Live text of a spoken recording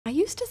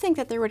used to think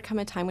that there would come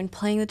a time when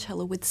playing the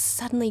cello would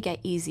suddenly get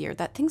easier,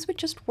 that things would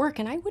just work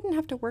and I wouldn't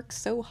have to work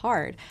so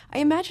hard. I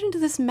imagined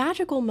this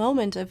magical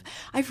moment of,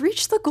 I've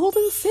reached the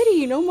golden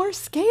city, no more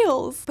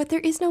scales. But there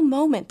is no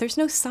moment, there's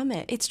no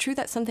summit. It's true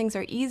that some things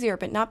are easier,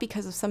 but not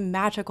because of some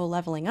magical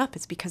leveling up.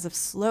 It's because of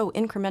slow,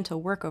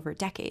 incremental work over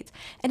decades.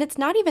 And it's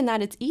not even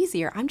that it's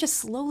easier, I'm just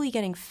slowly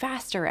getting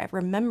faster at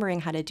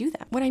remembering how to do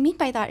them. What I mean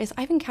by that is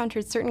I've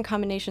encountered certain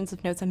combinations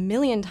of notes a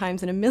million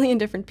times in a million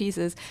different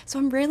pieces, so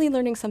I'm rarely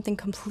learning something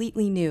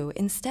completely new.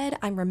 Instead,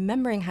 I'm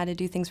remembering how to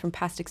do things from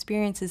past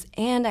experiences,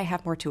 and I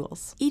have more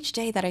tools. Each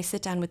day that I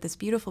sit down with this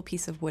beautiful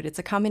piece of wood, it's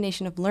a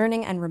combination of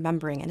learning and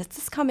remembering, and it's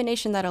this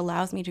combination that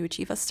allows me to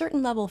achieve a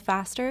certain level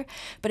faster,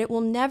 but it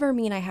will never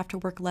mean I have to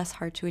work less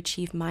hard to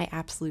achieve my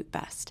absolute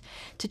best.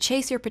 To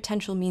chase your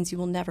potential means you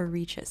will never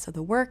reach it, so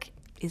the work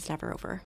is never over.